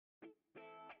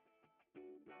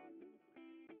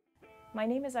My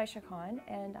name is Ayesha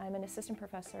and I'm an assistant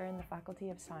professor in the Faculty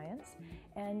of Science,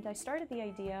 and I started the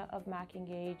idea of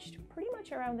MacEngaged pretty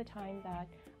much around the time that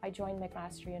I joined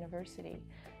McMaster University.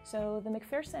 So the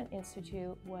MacPherson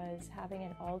Institute was having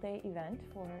an all-day event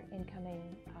for incoming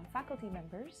faculty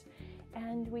members,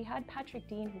 and we had Patrick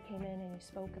Dean who came in and he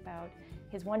spoke about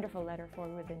his wonderful letter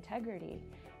forward with integrity.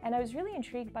 And I was really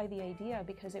intrigued by the idea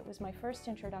because it was my first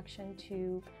introduction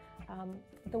to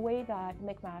the way that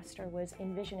McMaster was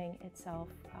envisioning itself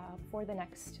for the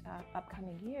next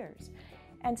upcoming years.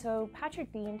 And so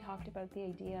Patrick Dean talked about the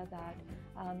idea that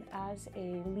as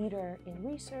a leader in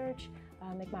research,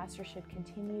 McMaster should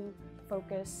continue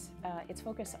its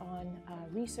focus on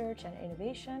research and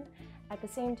innovation. At the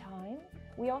same time,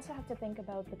 we also have to think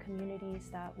about the communities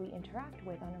that we interact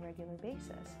with on a regular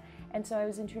basis. And so I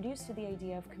was introduced to the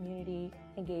idea of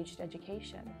community-engaged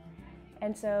education.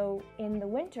 And so in the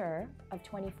winter of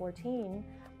 2014,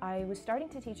 I was starting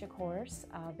to teach a course,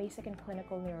 Basic and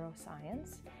Clinical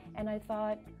Neuroscience, and I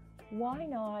thought, why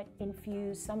not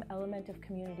infuse some element of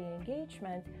community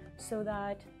engagement so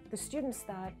that the students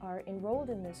that are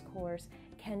enrolled in this course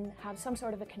can have some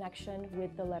sort of a connection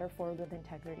with the letter forward with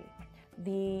integrity.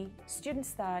 The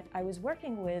students that I was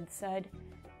working with said,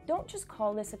 don't just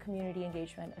call this a community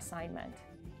engagement assignment.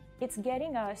 It's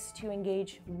getting us to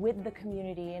engage with the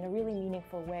community in a really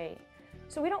meaningful way.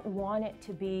 So we don't want it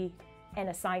to be an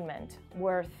assignment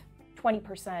worth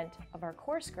 20% of our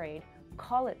course grade.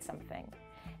 Call it something.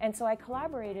 And so I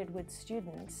collaborated with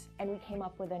students and we came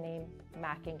up with the name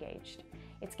MacEngaged.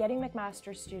 It's getting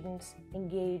McMaster students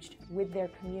engaged with their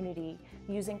community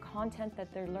using content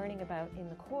that they're learning about in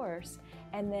the course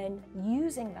and then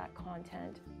using that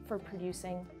content for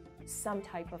producing some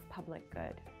type of public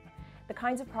good. The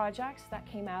kinds of projects that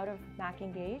came out of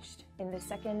MacEngaged in the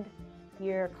second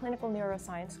year clinical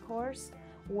neuroscience course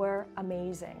were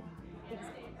amazing.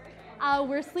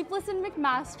 We're Sleepless in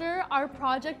McMaster. Our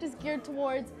project is geared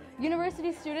towards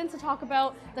university students to talk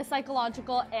about the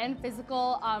psychological and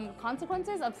physical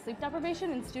consequences of sleep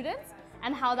deprivation in students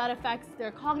and how that affects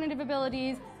their cognitive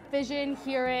abilities, vision,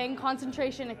 hearing,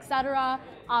 concentration, etc.,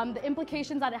 the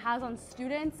implications that it has on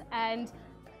students, and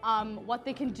what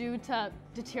they can do to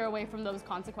deter away from those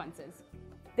consequences.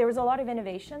 There was a lot of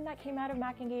innovation that came out of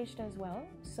MacEngaged as well.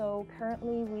 So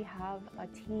currently we have a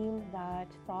team that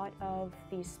thought of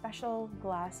these special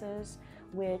glasses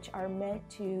which are meant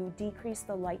to decrease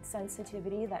the light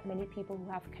sensitivity that many people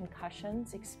who have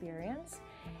concussions experience.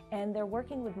 And they're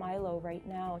working with Milo right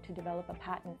now to develop a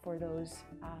patent for those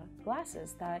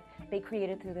glasses that they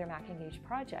created through their MacEngaged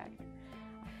project.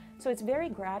 So it's very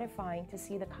gratifying to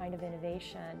see the kind of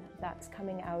innovation that's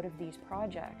coming out of these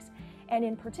projects. And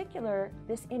in particular,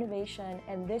 this innovation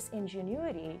and this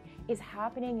ingenuity is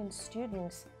happening in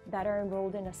students that are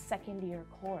enrolled in a second-year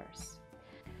course.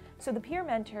 So the peer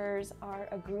mentors are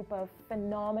a group of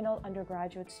phenomenal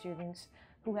undergraduate students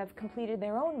who have completed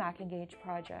their own MacEngaged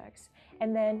projects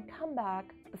and then come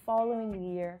back the following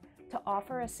year to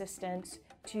offer assistance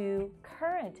to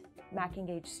current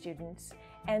MacEngaged students,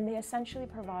 and they essentially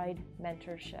provide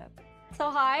mentorship. So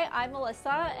hi, I'm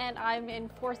Melissa and I'm in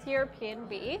 4th year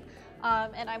P&B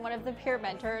and I'm one of the peer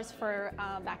mentors for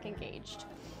MacEngaged.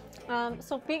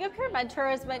 So being a peer mentor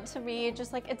has meant to me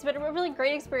it's been a really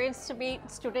great experience to meet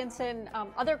students in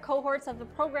other cohorts of the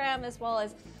program as well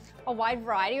as a wide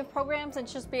variety of programs, and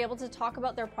just be able to talk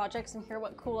about their projects and hear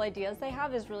what cool ideas they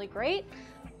have is really great.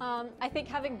 I think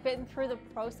having been through the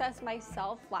process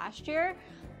myself last year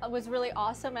was really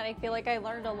awesome, and I feel like I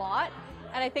learned a lot.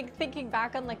 And I think thinking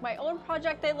back on my own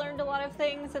project, I learned a lot of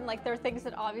things, and there are things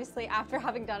that obviously after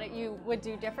having done it you would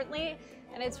do differently.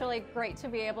 And it's really great to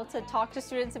be able to talk to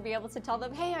students and be able to tell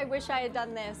them, hey, I wish I had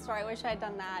done this, or I wish I had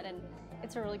done that, and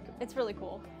it's really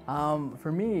cool.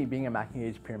 For me, being a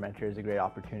MacEngaged peer mentor is a great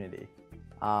opportunity.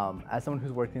 As someone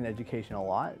who's worked in education a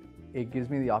lot, it gives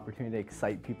me the opportunity to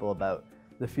excite people about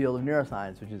the field of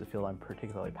neuroscience, which is a field I'm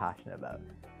particularly passionate about.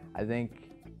 I think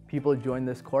people join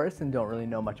this course and don't really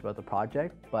know much about the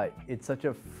project, but it's such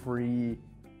a free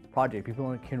project.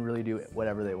 People can really do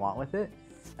whatever they want with it.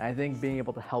 And I think being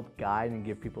able to help guide and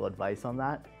give people advice on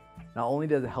that, not only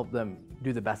does it help them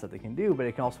do the best that they can do, but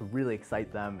it can also really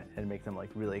excite them and make them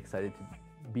really excited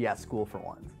to be at school for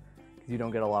once. Because you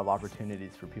don't get a lot of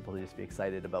opportunities for people to just be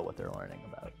excited about what they're learning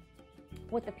about.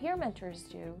 What the peer mentors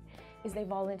do is they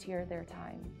volunteer their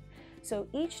time. So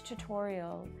each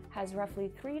tutorial has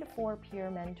roughly 3 to 4 peer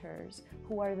mentors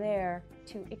who are there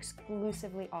to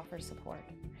exclusively offer support.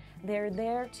 They're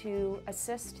there to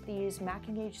assist these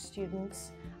MacEngaged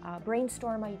students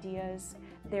brainstorm ideas.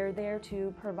 They're there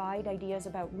to provide ideas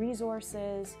about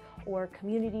resources or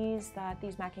communities that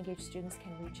these MacEngaged students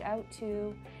can reach out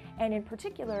to. And in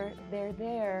particular, they're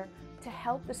there to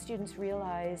help the students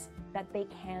realize that they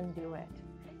can do it.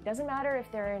 Doesn't matter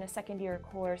if they're in a second-year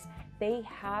course, they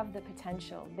have the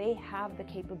potential, they have the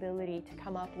capability to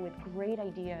come up with great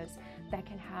ideas that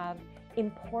can have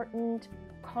important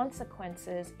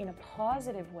consequences in a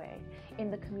positive way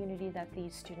in the community that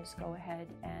these students go ahead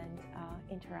and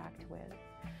interact with.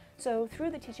 So through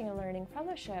the Teaching and Learning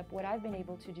Fellowship, what I've been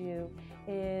able to do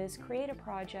is create a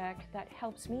project that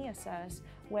helps me assess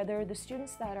whether the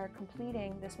students that are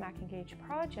completing this MacEngaged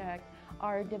project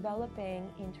are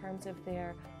developing in terms of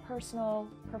their personal,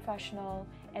 professional,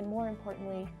 and more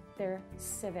importantly, their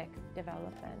civic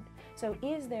development. So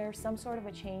is there some sort of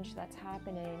a change that's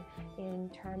happening in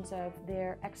terms of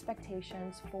their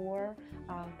expectations for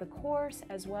the course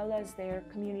as well as their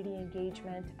community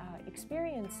engagement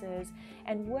experiences,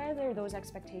 and whether those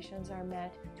expectations are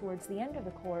met towards the end of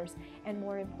the course, and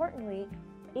more importantly,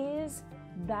 is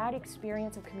that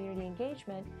experience of community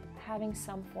engagement having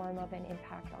some form of an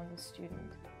impact on the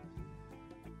student?